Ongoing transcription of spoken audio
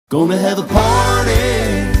Gonna have a party,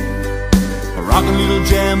 a rockin' little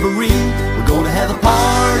jamboree. We're gonna have a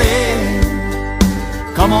party.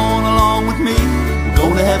 Come on along with me. We're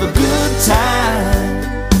gonna have a good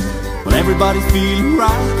time. Well, everybody's feeling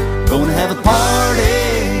right. Gonna have a party,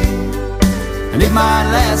 and it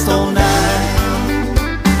might last all night.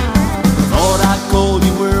 Thought I'd call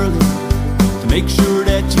you early to make sure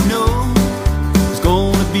that you know there's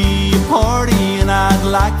gonna be a party, and I'd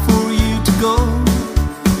like for you to go.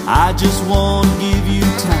 I just want to give you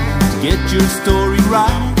time to get your story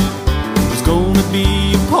right. There's gonna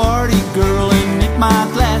be a party, girl, and it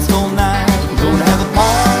might last all night. We're gonna have a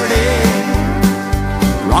party,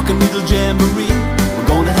 rockin' little jamboree. We're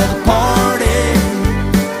gonna have a party.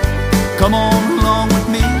 Come on along with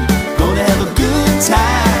me. Gonna have a good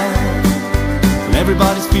time. When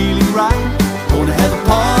everybody's feeling right. Gonna have a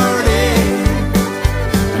party,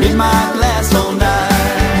 and it might last all night.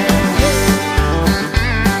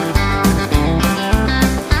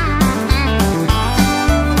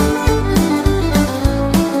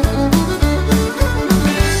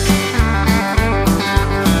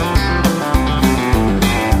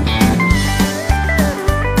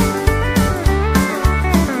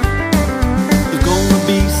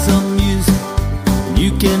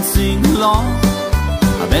 Can sing along.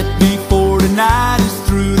 I bet before the night is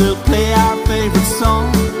through they'll play our favorite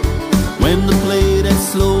song. When they play that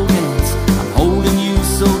slow dance, I'm holding you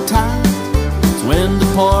so tight. It's when the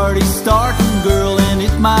party's starting, girl, and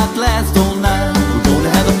it might last all night. We're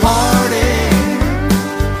gonna have a party,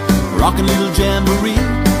 a rockin' little jamboree.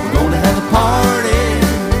 We're gonna have a party.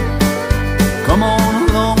 Come on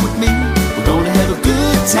along with me. We're gonna have a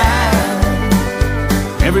good time.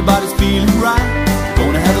 Everybody's feeling right.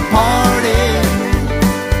 Gonna have a party,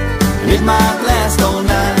 and it might last all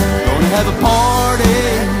night. Gonna have a party,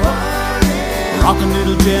 rockin'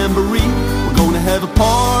 little jamboree. We're gonna have a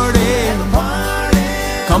party.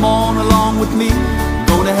 Come on along with me.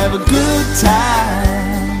 Gonna have a good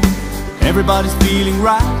time. Everybody's feeling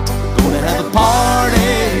right. Gonna have a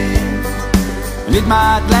party, and it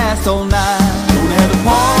might last all night. Gonna have a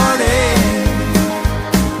party,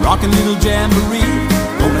 rockin' little jamboree.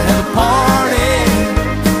 Gonna have a party.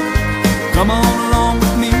 Come on along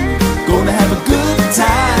with me. Gonna have a good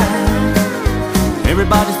time.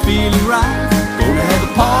 Everybody's feeling right. Gonna have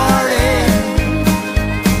a party,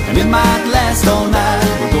 and it might last all night.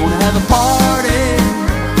 We're gonna have a party,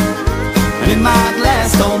 and it might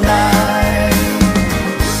last all night.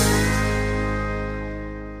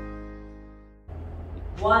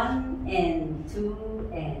 1 and 2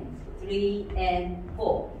 and 3 and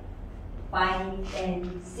 4, 5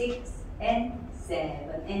 and 6 and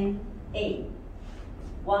 7 and 8.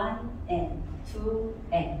 1 and 2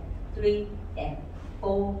 and 3 and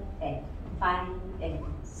 4 and 5 and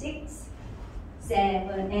 6,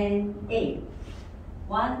 7 and 8.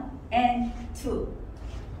 1 and 2,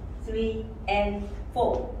 3 and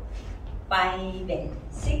 4, 5 and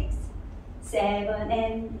 6, 7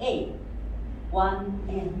 and 8. 1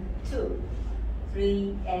 and 2,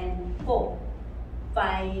 3 and 4,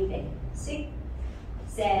 5 and 6,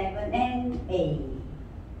 7 and 8.